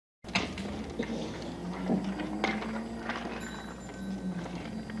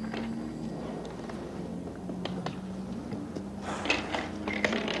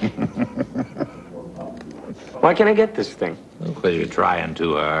Why can't I get this thing? Because you're trying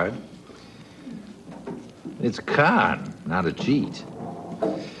too hard. It's a con, not a cheat.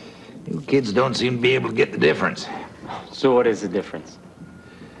 You kids don't seem to be able to get the difference. So what is the difference?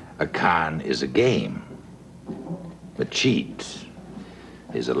 A con is a game. A cheat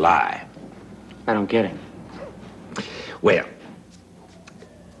is a lie. I don't get it. Well,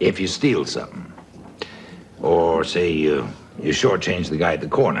 if you steal something, or say you shortchange the guy at the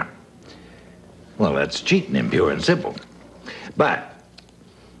corner, well, that's cheating him, pure and simple. But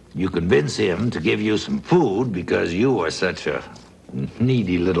you convince him to give you some food because you are such a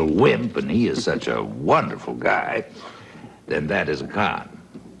needy little wimp and he is such a wonderful guy, then that is a con.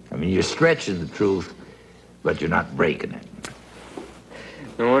 I mean, you're stretching the truth, but you're not breaking it.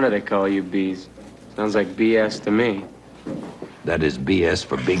 No wonder they call you bees. Sounds like BS to me. That is BS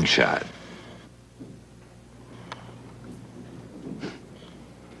for big shot.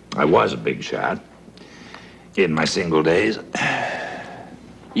 I was a big shot in my single days.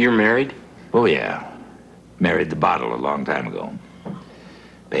 You're married? Oh, yeah. Married the bottle a long time ago.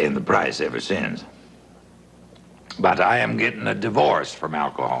 Paying the price ever since. But I am getting a divorce from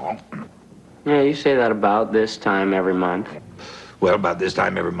alcohol. Yeah, you say that about this time every month. Well, about this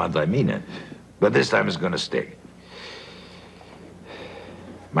time every month, I mean it. But this time it's going to stick.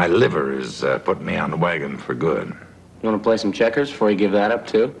 My liver is putting me on the wagon for good. You want to play some checkers before you give that up,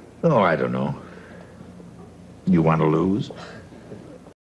 too? Oh, I don't know. You want to lose?